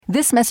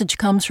This message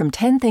comes from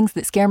 10 Things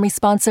That Scare Me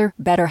sponsor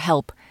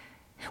BetterHelp.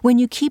 When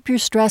you keep your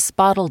stress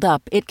bottled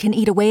up, it can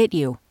eat away at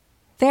you.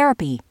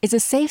 Therapy is a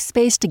safe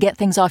space to get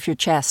things off your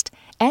chest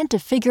and to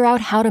figure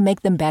out how to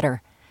make them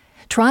better.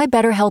 Try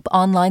BetterHelp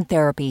Online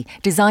Therapy,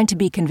 designed to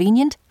be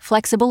convenient,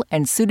 flexible,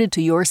 and suited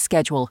to your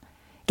schedule.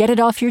 Get it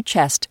off your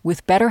chest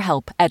with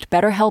BetterHelp at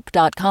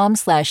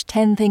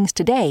betterhelp.com/10things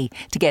today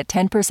to get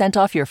 10%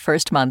 off your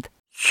first month.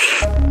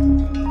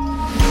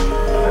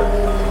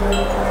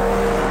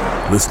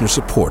 Listener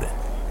supported.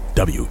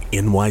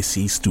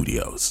 WNYC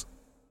Studios.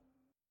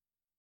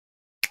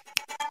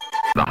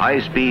 The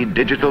high-speed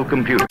digital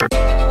computer.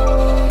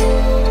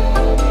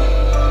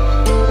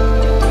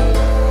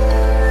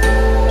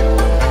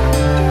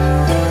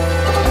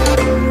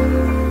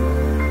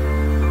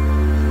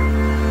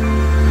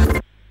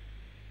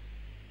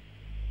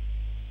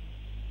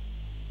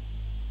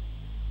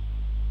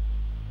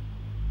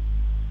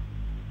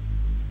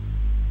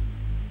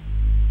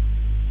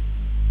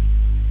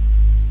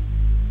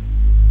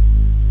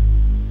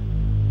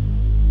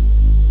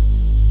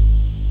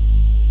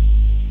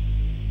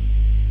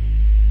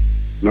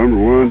 Number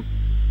one,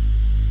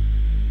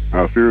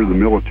 I fear the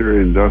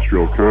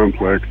military-industrial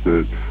complex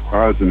that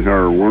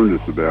Eisenhower warned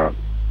us about.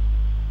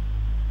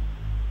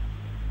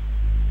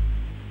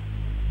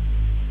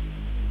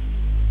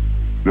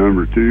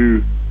 Number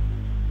two,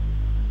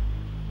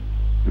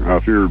 I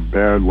fear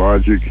bad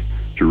logic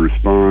to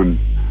respond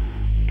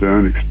to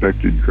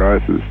unexpected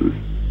crises.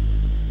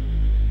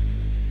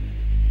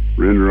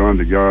 Render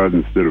unto God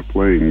instead of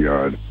playing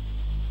God.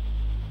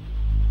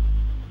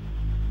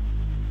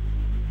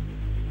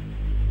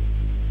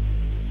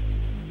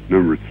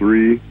 Number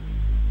three,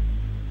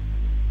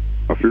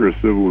 I fear a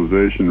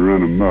civilization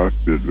run amok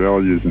that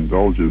values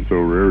indulgence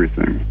over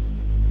everything.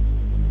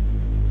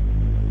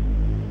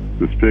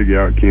 This pig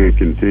out can't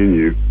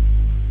continue.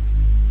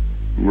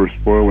 We're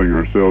spoiling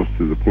ourselves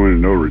to the point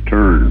of no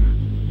return.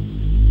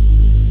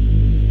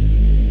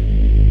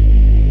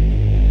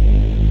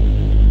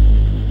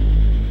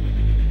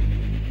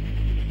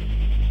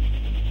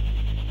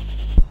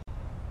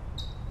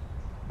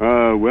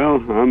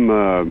 Well,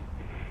 I'm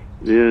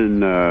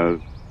in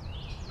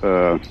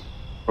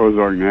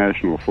Ozark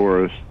National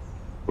Forest,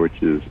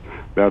 which is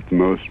about the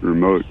most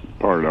remote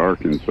part of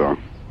Arkansas,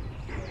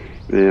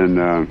 and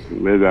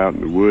live out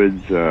in the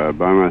woods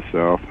by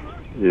myself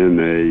in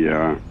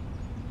a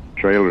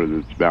trailer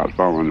that's about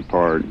falling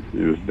apart.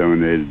 It was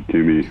donated to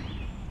me,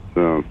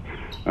 so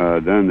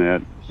I've done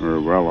that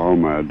for all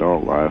my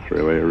adult life,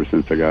 really, ever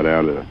since I got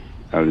out of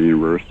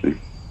university.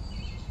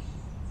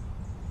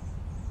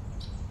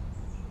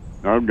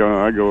 I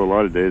go a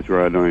lot of days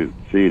where I don't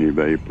see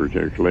anybody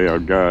particularly.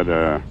 I've got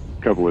a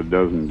couple of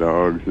dozen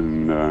dogs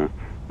and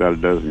about a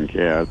dozen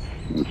cats,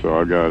 and so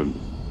I've got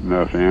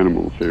enough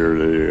animals here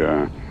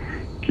to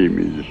keep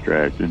me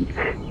distracted.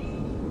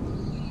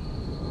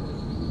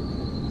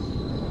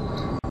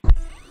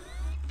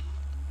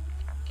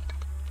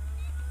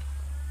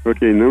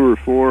 Okay, number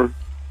four,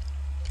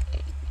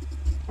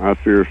 I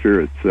fear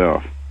fear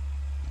itself.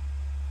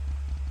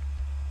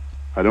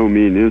 I don't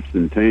mean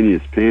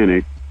instantaneous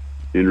panic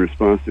in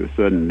response to a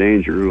sudden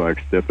danger, like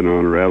stepping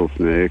on a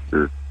rattlesnake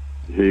or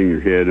hitting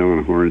your head on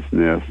a hornet's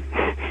nest.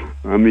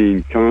 I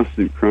mean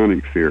constant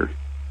chronic fear.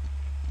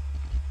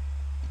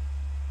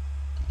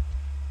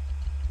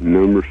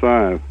 Number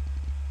five,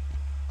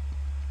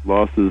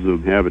 losses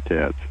of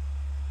habitats.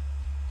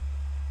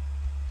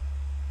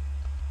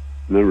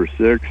 Number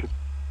six,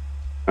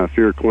 I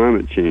fear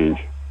climate change.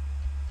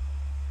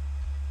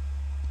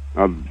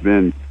 I've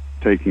been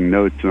taking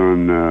notes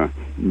on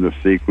the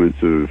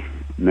sequence of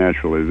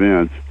natural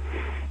events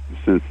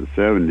since the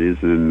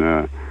 70s, and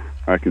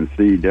I can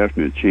see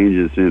definite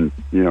changes in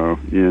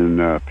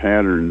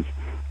patterns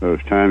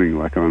of timing,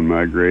 like on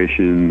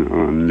migration,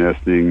 on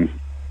nesting,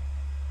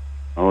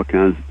 all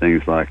kinds of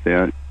things like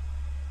that.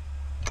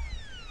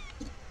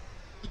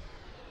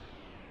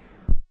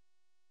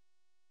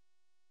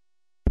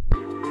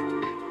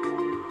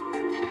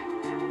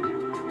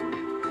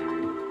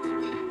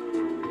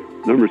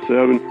 Number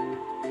seven,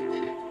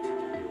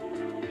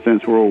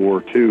 since World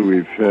War II,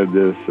 we've had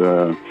this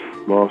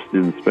lost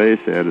in space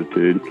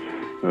attitude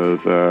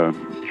of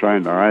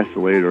trying to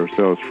isolate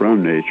ourselves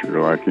from nature,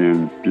 like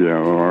in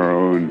our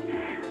own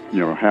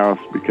house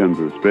becomes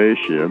a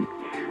spaceship,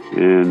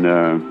 and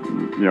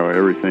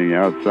everything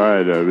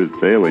outside of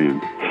it's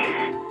alien.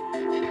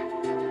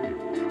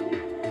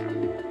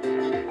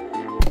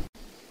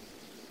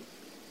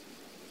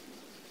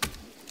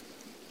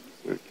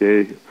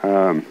 Okay,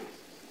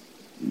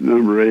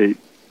 number eight.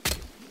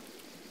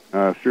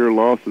 Fear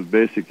loss of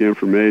basic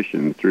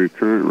information through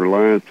current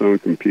reliance on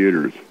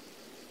computers.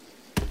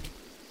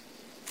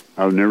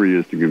 I've never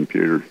used a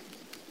computer.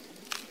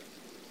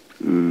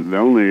 The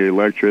only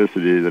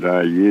electricity that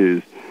I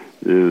use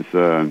is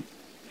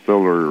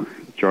solar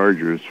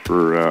chargers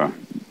for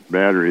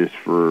batteries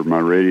for my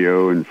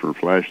radio and for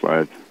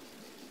flashlights.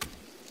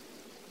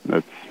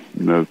 That's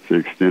the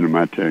extent of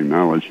my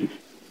technology.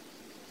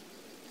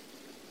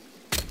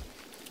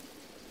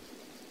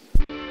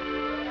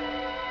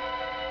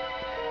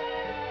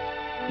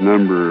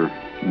 number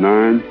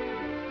 9.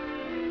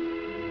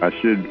 I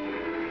should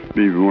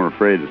be more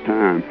afraid of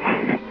time.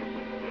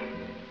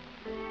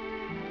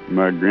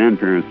 My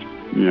grandparents,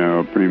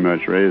 pretty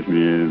much raised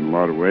me in a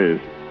lot of ways.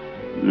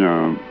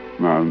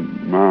 My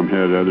mom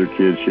had other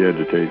kids she had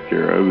to take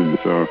care of, and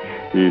so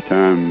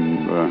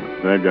anytime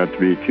that got to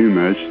be too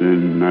much,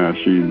 then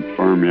she'd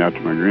farm me out to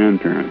my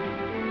grandparents.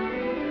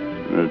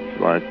 It's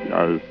like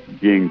I was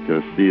getting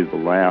to see the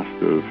last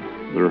of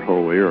their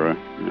whole era,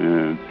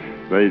 and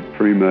they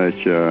pretty much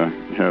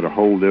had a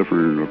whole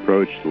different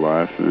approach to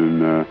life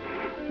than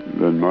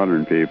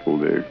modern people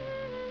do.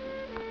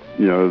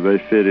 They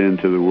fit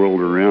into the world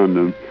around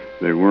them.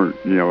 They weren't,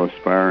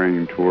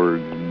 aspiring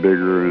towards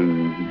bigger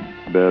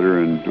and better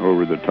and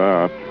over the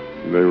top.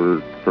 They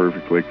were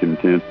perfectly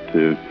content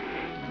to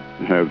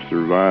have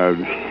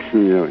survived,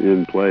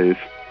 in place.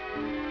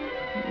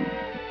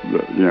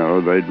 But,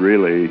 they'd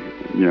really,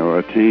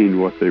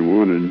 attained what they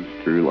wanted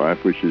through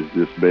life, which is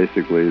just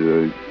basically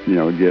to,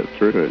 get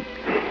through it.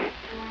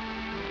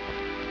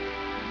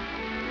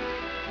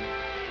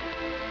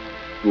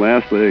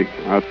 Lastly,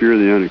 I fear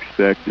the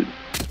unexpected.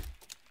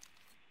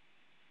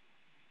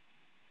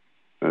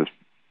 That's,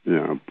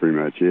 pretty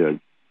much it.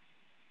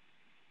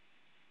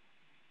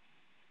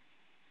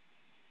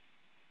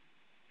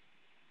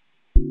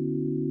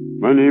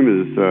 My name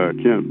is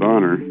Kent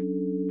Bonner,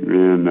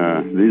 and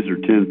these are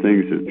 10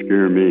 things that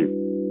scare me.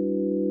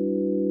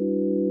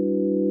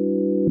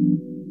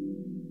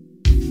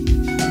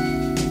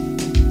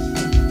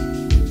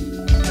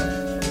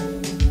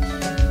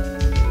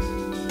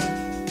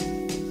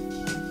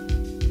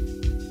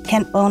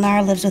 Kent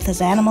Bonar lives with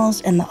his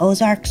animals in the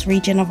Ozarks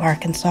region of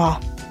Arkansas.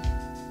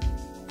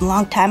 A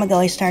long time ago,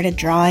 he started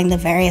drawing the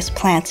various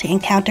plants he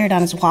encountered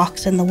on his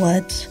walks in the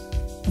woods.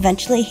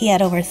 Eventually, he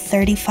had over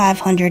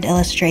 3,500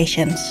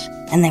 illustrations,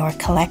 and they were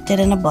collected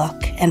in a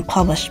book and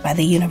published by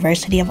the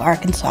University of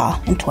Arkansas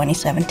in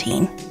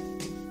 2017.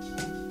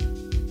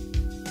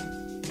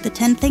 The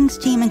 10 Things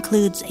team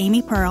includes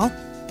Amy Pearl,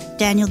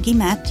 Daniel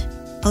Guillemette,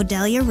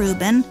 Odelia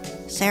Rubin,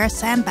 Sarah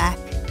Sandbach,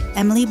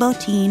 Emily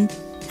Botine,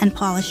 and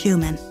Paula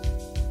Schumann.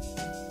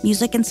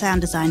 Music and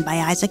sound design by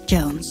Isaac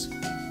Jones.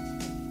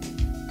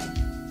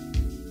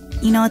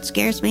 You know what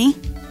scares me?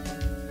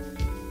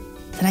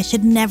 That I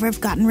should never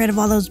have gotten rid of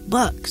all those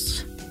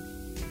books.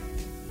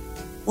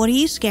 What are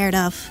you scared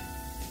of?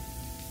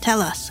 Tell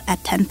us at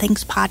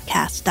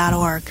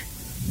 10thingspodcast.org.